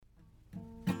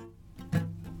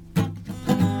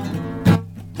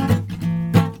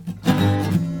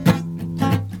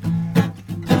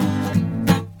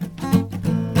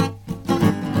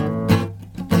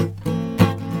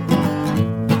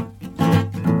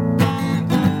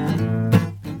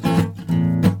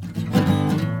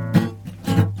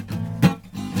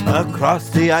Across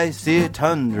the icy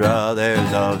tundra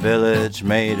there's a village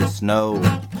made of snow,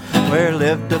 where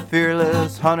lived a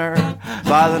fearless hunter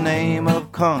by the name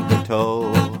of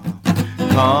Kunkato.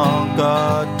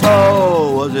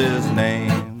 Kunkato was his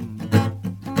name.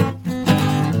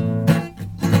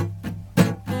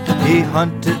 He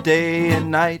hunted day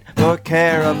and night for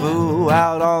caribou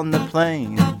out on the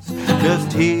plains.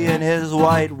 Just he and his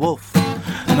white wolf,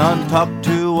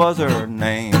 Nantuctu was her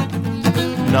name.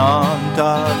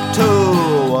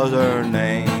 Nantuctu was her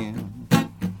name.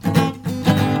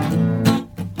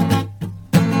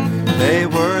 They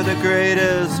were the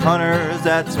greatest hunters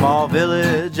that small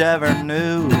village ever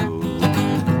knew.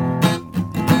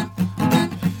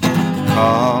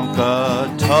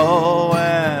 Kunkato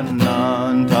and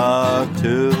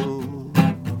Nantuctu.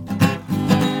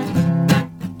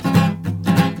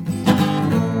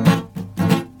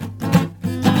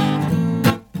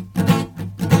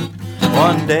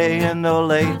 One day in the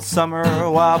late summer,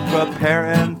 while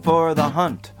preparing for the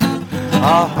hunt,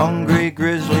 a hungry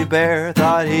grizzly bear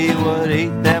thought he would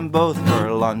eat them both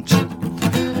for lunch.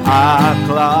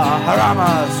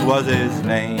 Aklaharamas was his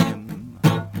name.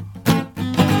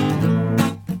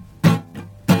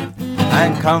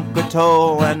 And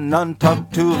Kunkato and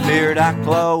Nantuctu feared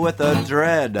Akla with a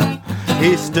dread.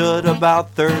 He stood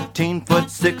about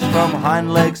 13'6" from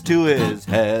hind legs to his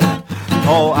head.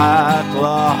 Oh,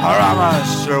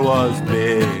 Aklaharamas sure was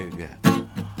big.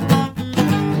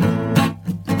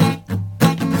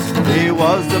 He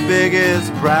was the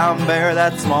biggest brown bear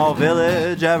that small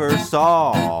village ever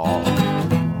saw.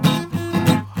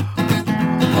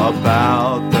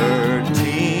 About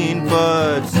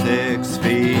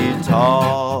 13'6"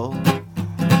 tall.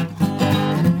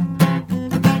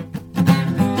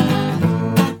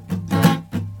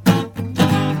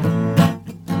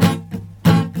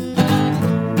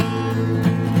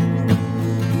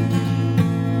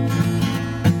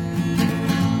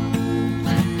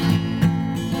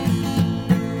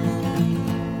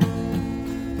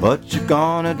 What you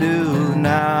gonna do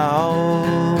now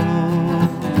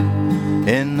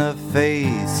in the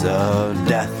face of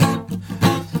death?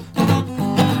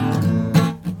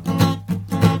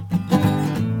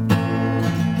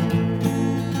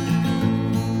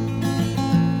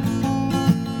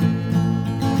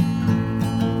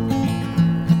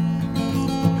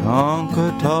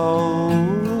 Kunkato.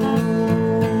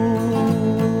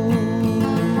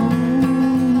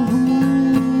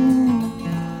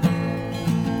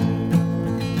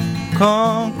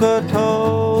 Kunkato.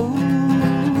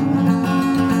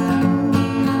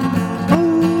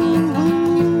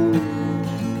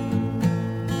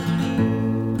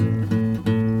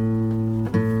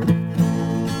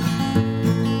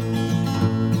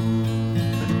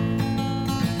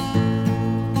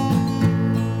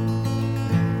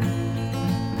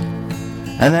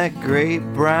 And that great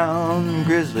brown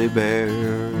grizzly bear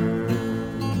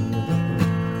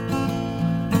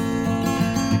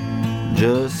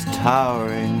just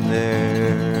towering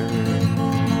there,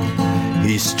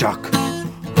 he struck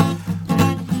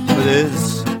with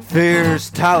his fierce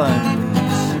talons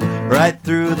right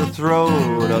through the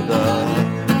throat of the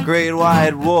great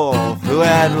white wolf, who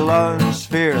had lunged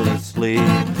fearlessly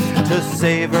to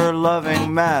save her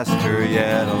loving master,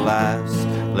 yet alas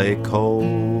lay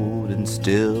cold and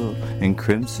still in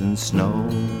crimson snow.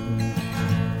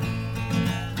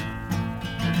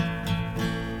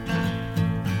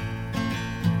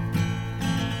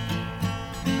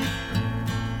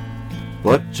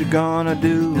 What you gonna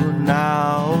do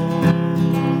now?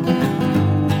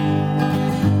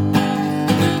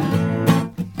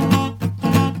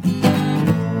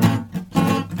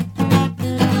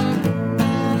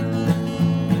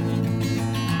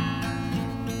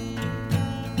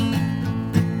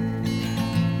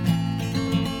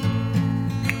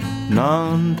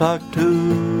 Nantuctu.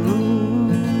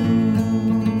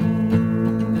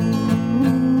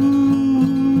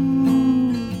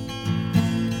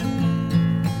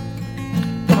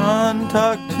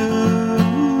 Nantuctu.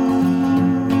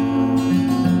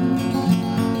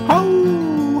 Ho,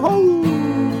 ho.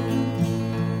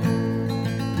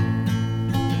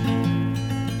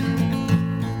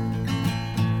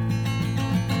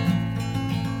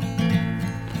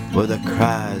 Were the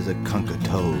cries of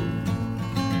Kunkato.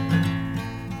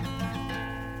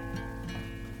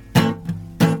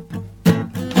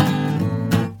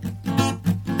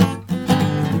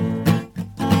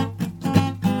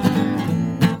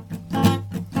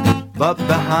 But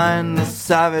behind the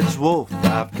savage wolf,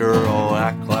 after old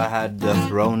Akla had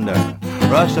dethroned her,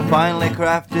 rushed a finely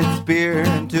crafted spear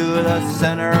into the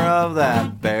center of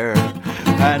that bear,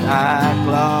 and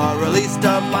Akla released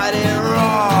a mighty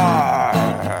roar.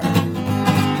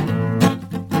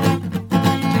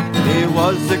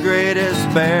 was the greatest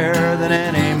bear that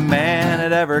any man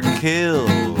had ever killed.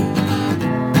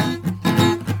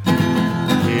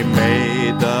 He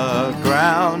made the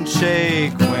ground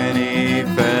shake when he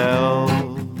fell.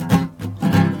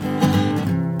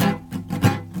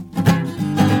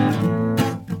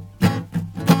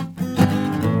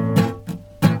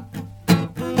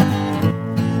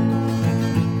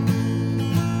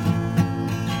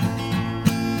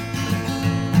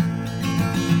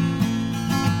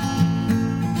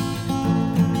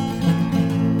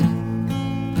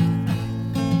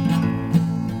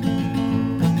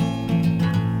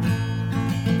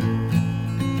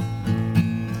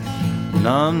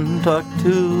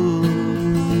 Nantucket,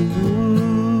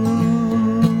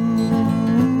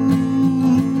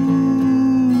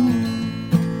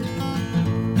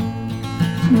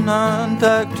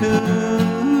 Nantucket.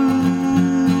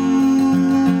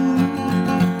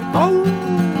 Oh,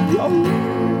 oh.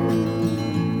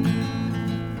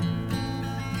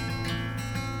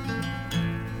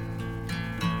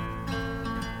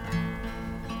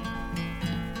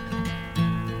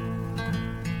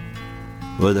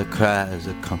 Were the cries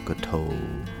of Kunkato.